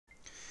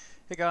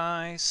Hey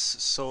guys,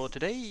 so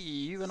today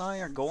you and I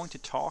are going to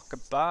talk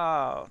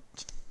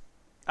about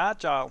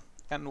Agile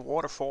and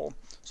Waterfall.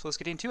 So let's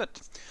get into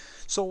it.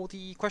 So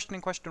the question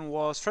in question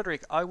was,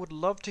 Frederick, I would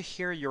love to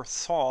hear your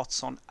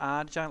thoughts on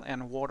Agile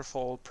and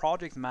Waterfall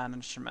project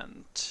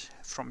management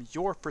from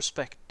your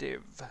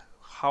perspective.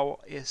 How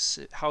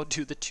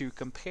do the two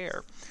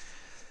compare?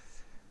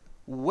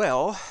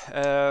 Well,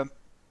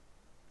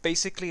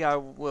 basically, I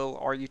will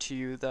argue to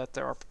you that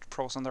there are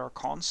pros and there are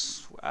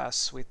cons,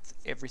 as with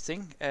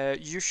everything.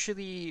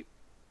 Usually,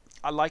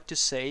 I like to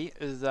say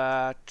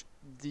that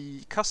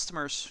the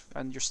customers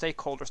and your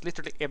stakeholders,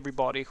 literally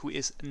everybody who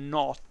is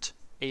not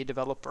a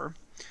developer,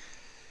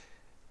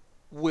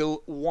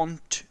 will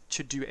want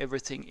to do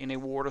everything in a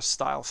water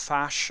style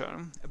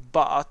fashion,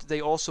 but they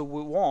also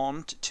will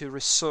want to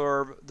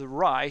reserve the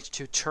right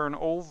to turn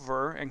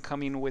over and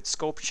come in with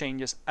scope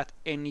changes at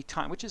any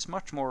time, which is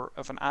much more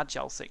of an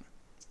agile thing.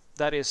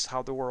 That is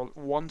how the world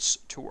wants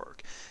to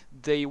work.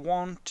 They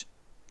want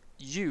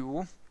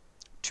you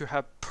to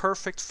have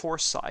perfect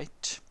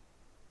foresight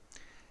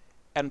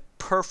and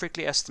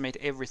perfectly estimate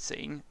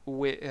everything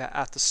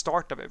at the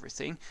start of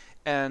everything.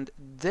 And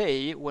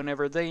they,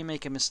 whenever they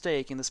make a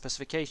mistake in the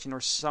specification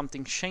or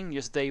something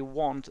changes, they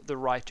want the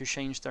right to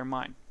change their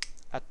mind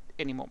at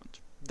any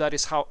moment. That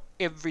is how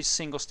every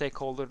single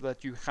stakeholder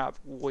that you have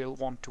will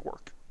want to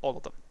work, all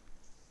of them.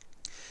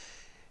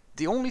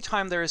 The only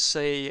time there is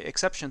a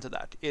exception to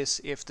that is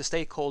if the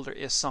stakeholder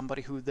is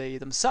somebody who they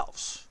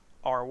themselves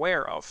are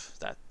aware of,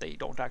 that they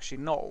don't actually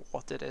know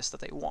what it is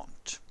that they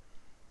want.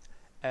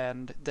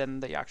 And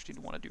then they actually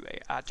want to do a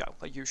agile,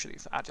 like usually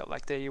for agile,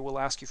 like they will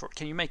ask you for,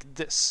 can you make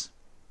this?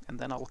 And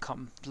then I'll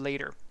come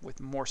later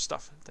with more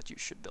stuff that you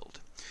should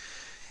build.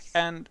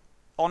 And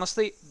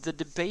honestly, the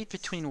debate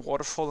between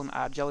waterfall and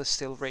agile is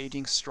still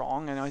raging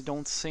strong, and I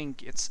don't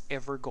think it's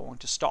ever going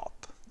to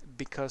stop,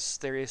 because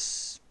there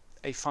is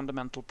a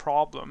fundamental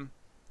problem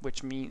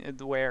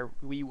where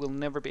we will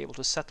never be able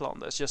to settle on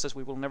this, just as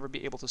we will never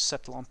be able to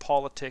settle on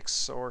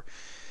politics or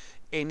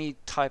any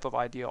type of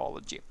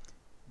ideology.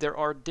 There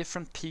are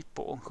different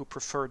people who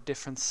prefer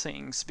different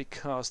things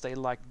because they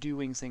like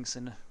doing things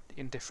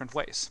in different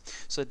ways.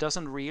 So it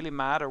doesn't really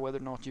matter whether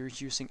or not you're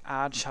using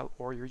Agile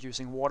or you're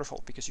using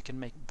Waterfall, because you can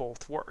make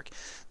both work.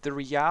 The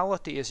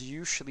reality is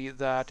usually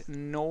that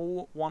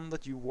no one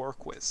that you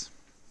work with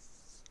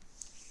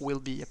will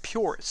be a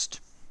purist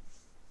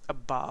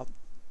about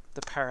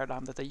the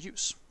paradigm that they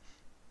use.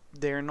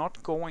 You're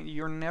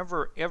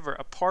never ever,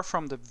 apart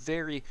from the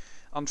very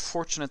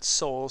unfortunate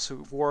souls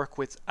who work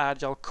with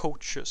Agile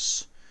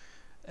coaches,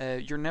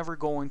 you're never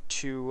going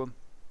to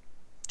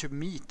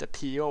meet a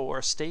PO or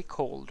a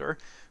stakeholder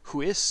who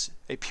is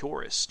a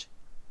purist,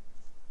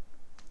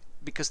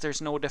 because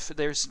there's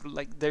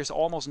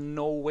almost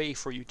no way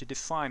for you to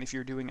define if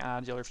you're doing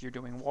Agile or if you're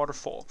doing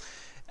Waterfall,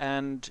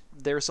 and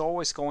there's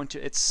always going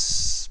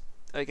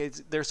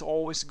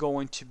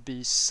to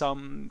be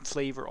some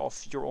flavor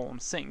of your own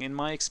thing. In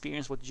my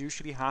experience, what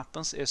usually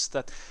happens is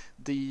that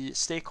the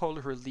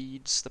stakeholder who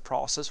leads the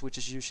process, which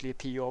is usually a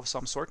PO of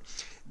some sort,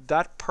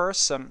 that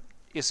person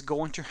is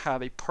going to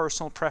have a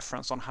personal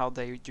preference on how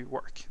they do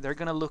work. They're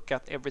going to look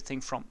at everything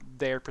from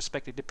their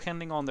perspective,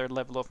 depending on their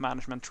level of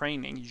management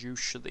training,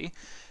 usually.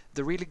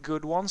 The really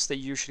good ones, they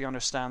usually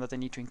understand that they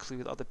need to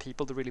include other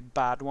people. The really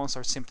bad ones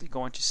are simply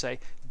going to say,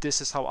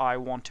 this is how I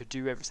want to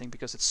do everything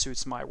because it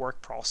suits my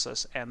work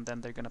process, and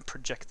then they're going to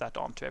project that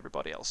onto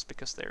everybody else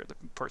because they're the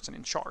person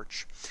in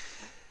charge.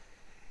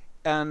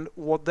 And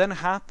what then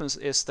happens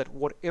is that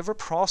whatever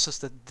process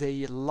that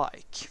they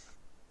like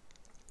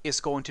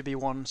is going to be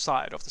one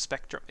side of the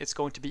spectrum. It's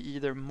going to be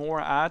either more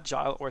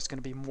agile or it's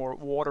going to be more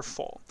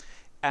waterfall.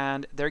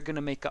 And they're going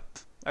to make up.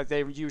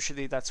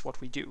 That's what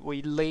we do.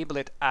 We label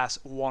it as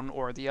one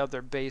or the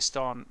other based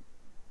on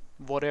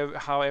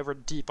however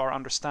deep our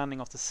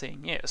understanding of the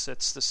thing is.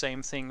 It's the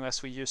same thing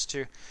as we used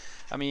to.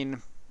 I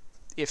mean,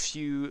 if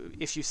you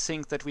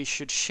think that we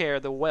should share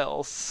the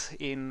wealth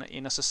in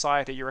a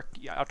society, you're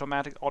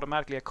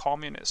automatically a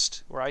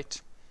communist,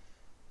 right?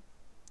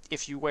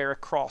 If you wear a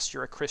cross,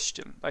 you're a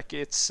Christian. Like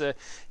it's the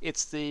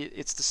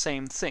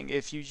same thing.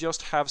 If you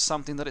just have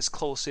something that is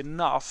close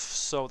enough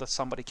so that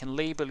somebody can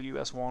label you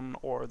as one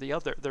or the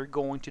other, they're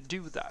going to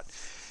do that.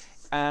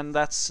 And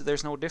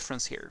there's no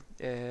difference here.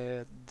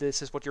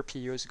 This is what your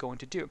PO is going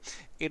to do.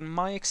 In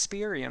my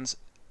experience,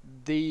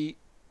 the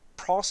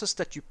process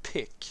that you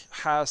pick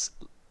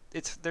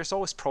there's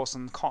always pros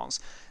and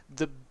cons.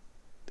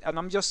 And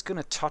I'm just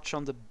gonna touch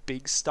on the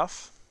big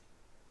stuff.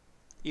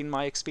 In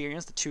my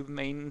experience, the two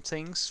main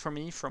things for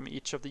me from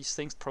each of these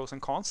things, pros and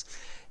cons,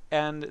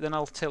 and then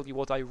I'll tell you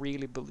what I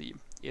really believe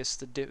is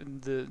the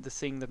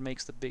thing that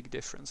makes the big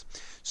difference.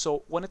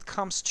 So when it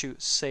comes to,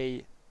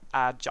 say,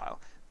 Agile,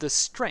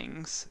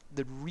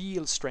 the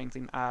real strength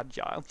in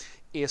Agile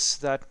is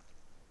that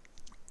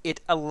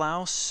it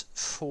allows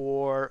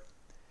for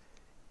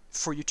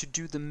you to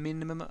do the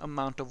minimum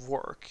amount of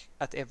work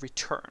at every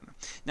turn.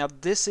 Now,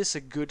 this is a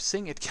good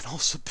thing. It can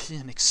also be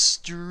an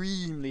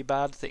extremely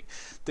bad thing.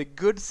 The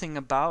good thing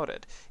about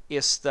it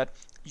is that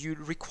you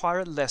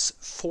require less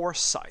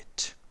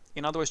foresight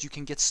In other words, you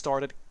can get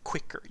started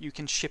quicker. You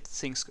can ship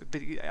things.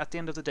 But at the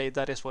end of the day,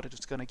 that is what it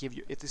is going to give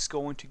you. It is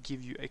going to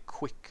give you a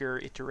quicker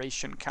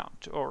iteration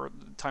count or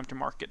time to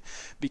market,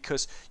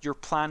 because you're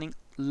planning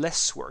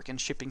less work and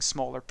shipping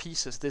smaller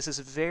pieces. This is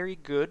very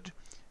good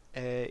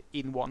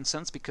in one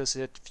sense, because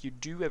if you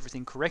do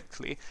everything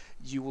correctly,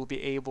 you will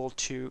be able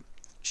to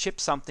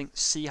ship something,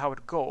 see how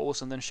it goes,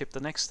 and then ship the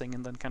next thing,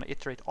 and then kind of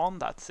iterate on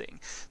that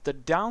thing. The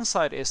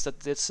downside is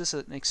that this is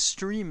an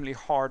extremely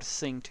hard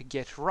thing to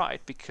get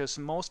right, because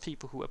most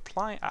people who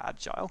apply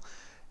Agile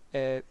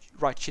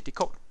write shitty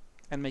code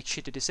and make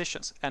shitty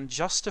decisions and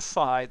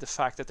justify the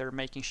fact that they're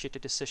making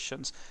shitty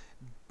decisions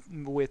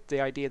with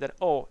the idea that,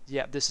 oh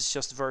yeah, this is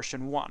just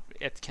version 1,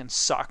 it can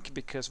suck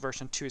because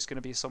version 2 is going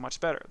to be so much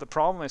better. The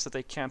problem is that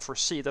they can't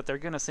foresee that they're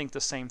going to think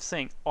the same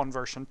thing on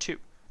version 2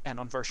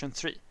 and on version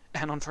 3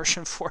 and on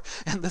version 4,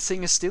 and the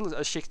thing is still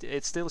a shit.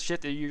 It's still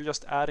shit. You're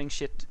just adding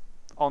shit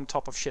on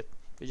top of shit.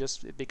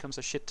 It becomes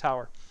a shit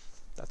tower.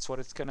 That's what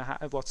it's gonna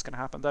what's gonna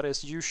happen. That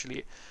is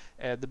usually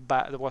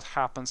what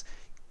happens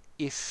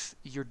if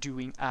you're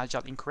doing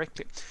Agile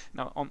incorrectly.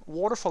 Now on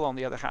Waterfall, on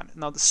the other hand,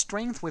 now the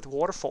strength with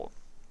Waterfall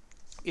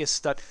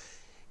is that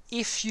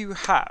if you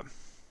have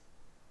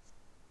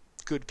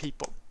good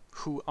people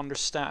who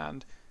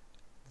understand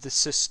the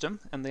system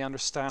and they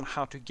understand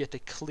how to get a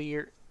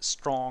clear,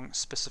 strong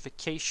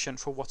specification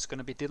for what's going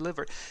to be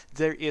delivered,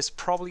 there is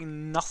probably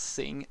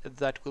nothing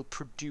that will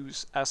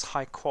produce as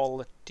high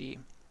quality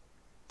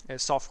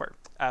software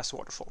as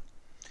Waterfall.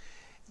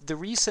 The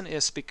reason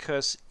is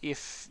because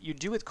if you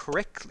do it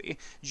correctly,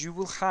 you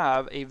will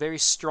have a very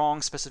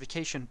strong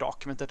specification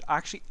document that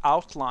actually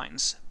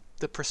outlines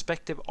the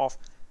perspective of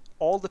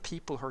all the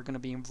people who are going to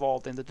be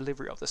involved in the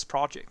delivery of this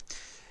project.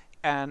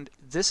 And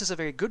this is a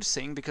very good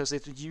thing, because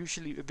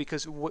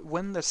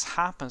when this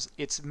happens,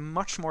 it's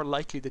much more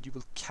likely that you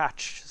will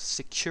catch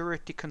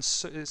security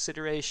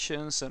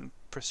considerations and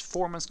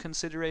performance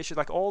considerations,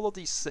 like all of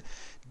these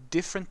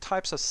different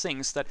types of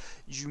things that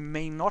you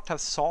may not have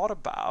thought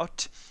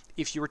about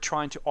if you were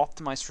trying to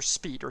optimize for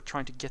speed, or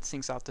trying to get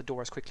things out the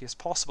door as quickly as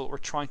possible, or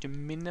trying to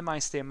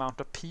minimize the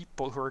amount of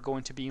people who are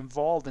going to be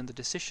involved in the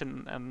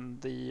decision and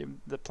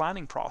the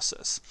planning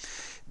process.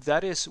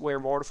 That is where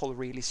Waterfall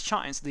really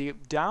shines. The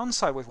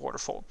downside with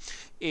Waterfall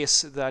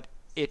is that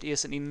it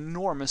is an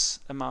enormous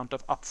amount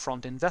of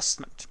upfront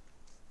investment.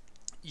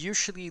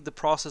 Usually the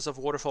process of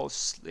Waterfall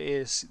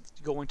is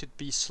going to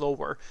be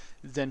slower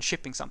than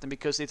shipping something,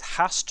 because it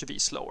has to be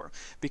slower,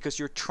 because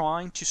you're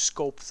trying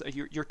to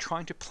you're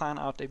trying to plan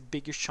out a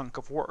bigger chunk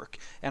of work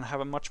and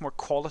have a much more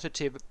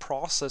qualitative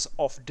process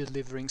of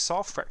delivering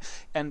software.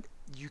 And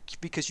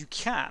because you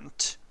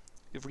can't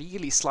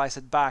really slice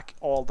it back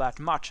all that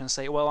much and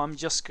say, well, I'm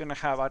just going to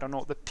have, I don't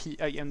know,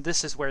 and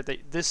this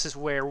is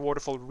where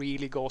Waterfall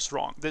really goes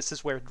wrong. This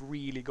is where it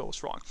really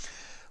goes wrong.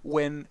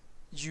 When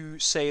you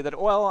say that,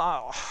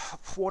 well,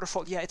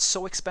 Waterfall, yeah, it's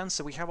so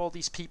expensive. We have all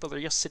these people that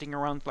are just sitting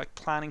around like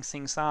planning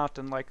things out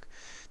and like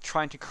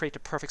trying to create a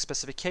perfect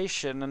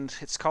specification, and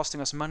it's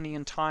costing us money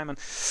and time, and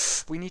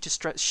we need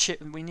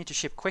to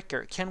ship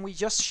quicker. Can we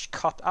just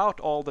cut out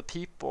all the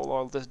people,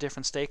 all the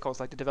different stakeholders,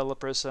 like the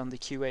developers and the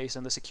QAs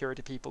and the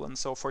security people and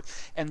so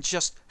forth, and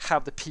just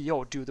have the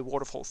PO do the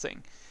Waterfall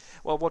thing?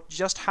 Well, what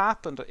just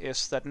happened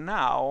is that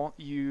now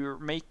you're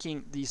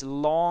making these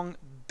long,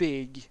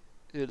 big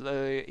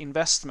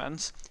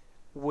investments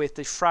with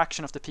a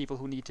fraction of the people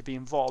who need to be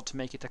involved to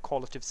make it a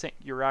qualitative thing.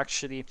 You're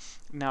actually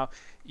now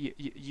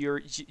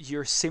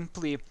you're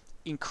simply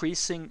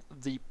increasing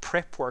the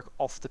prep work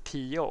of the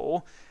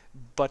PO,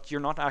 but you're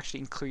not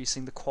actually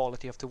increasing the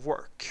quality of the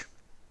work.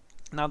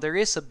 Now there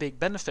is a big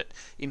benefit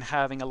in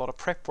having a lot of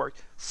prep work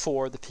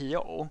for the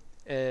PO,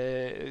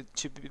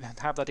 to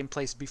have that in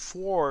place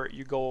before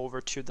you go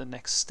over to the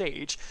next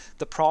stage.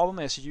 The problem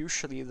is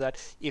usually that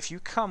if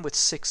you come with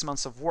 6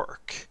 months of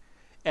work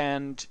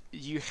and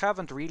you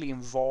haven't really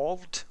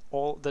involved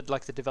all the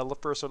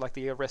developers or like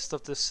the rest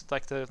of this,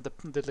 like the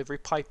delivery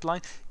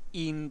pipeline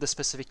in the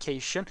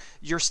specification,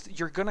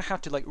 you're gonna have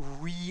to like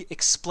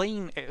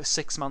re-explain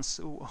 6 months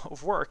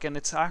of work, and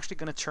it's actually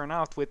going to turn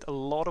out with a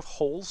lot of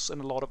holes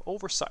and a lot of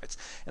oversights.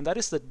 And that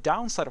is the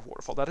downside of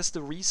Waterfall. That is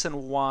the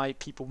reason why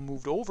people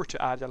moved over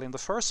to Agile in the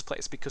first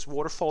place, because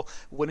Waterfall,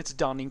 when it's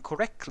done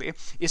incorrectly,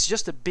 is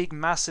just a big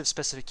massive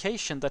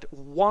specification that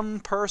one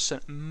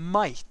person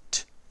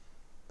might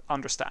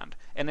understand,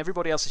 and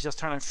everybody else is just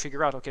trying to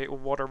figure out, okay,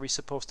 what are we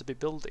supposed to be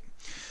building?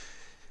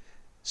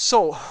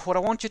 So what I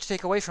want you to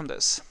take away from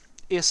this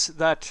is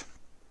that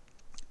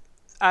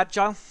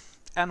Agile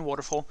and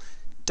Waterfall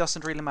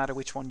doesn't really matter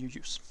which one you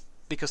use,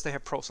 because they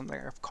have pros and they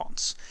have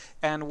cons,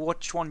 and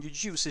which one you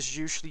use is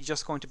usually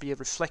just going to be a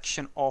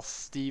reflection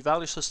of the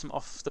value system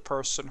of the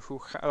person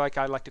who, like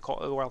I like to call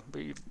it, well,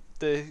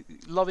 the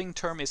loving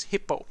term is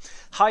HIPPO,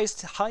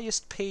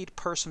 highest paid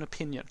person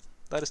opinion.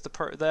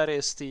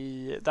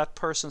 That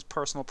person's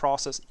personal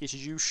process is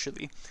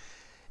usually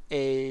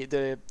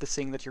the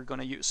thing that you're going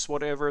to use,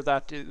 whatever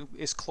that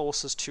is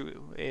closest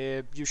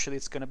to. Usually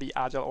it's going to be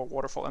Agile or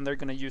Waterfall, and they're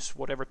going to use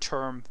whatever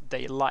term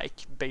they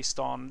like based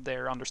on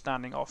their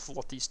understanding of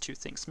what these two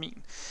things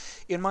mean.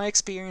 In my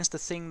experience, the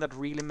thing that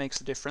really makes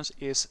a difference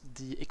is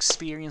the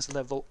experience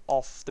level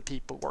of the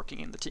people working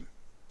in the team.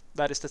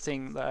 That is the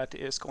thing that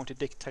is going to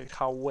dictate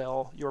how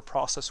well your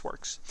process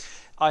works.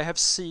 I have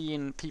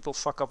seen people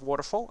fuck up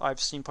Waterfall. I've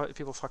seen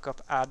people fuck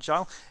up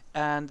Agile,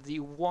 and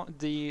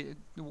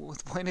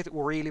when it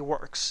really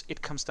works,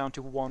 it comes down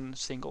to one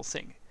single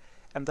thing,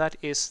 and that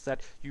is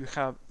that you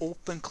have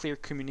open, clear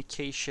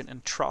communication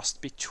and trust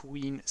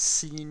between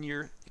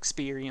senior,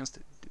 experienced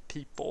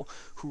people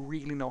who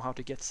really know how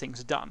to get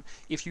things done.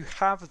 If you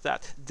have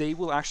that, they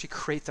will actually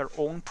create their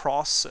own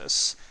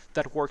process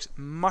that works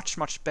much,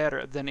 much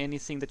better than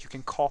anything that you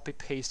can copy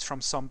paste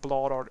from some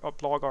blog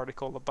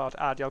article about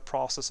agile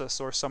processes,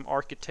 or some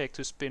architect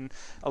who's been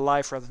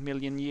alive for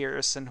 1,000,000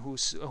 years and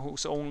whose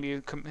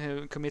only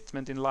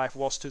commitment in life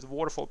was to the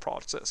waterfall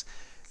process.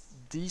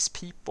 These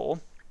people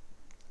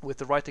with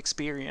the right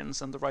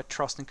experience and the right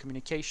trust and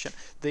communication,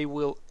 they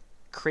will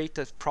create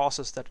a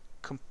process that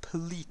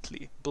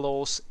completely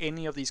blows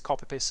any of these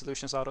copy-paste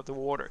solutions out of the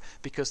water,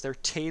 because they're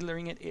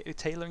tailoring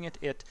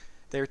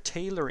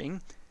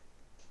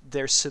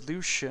their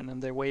solution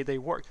and their way they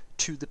work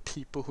to the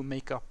people who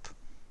make up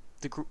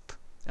the group,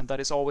 and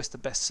that is always the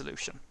best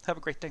solution. Have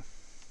a great day.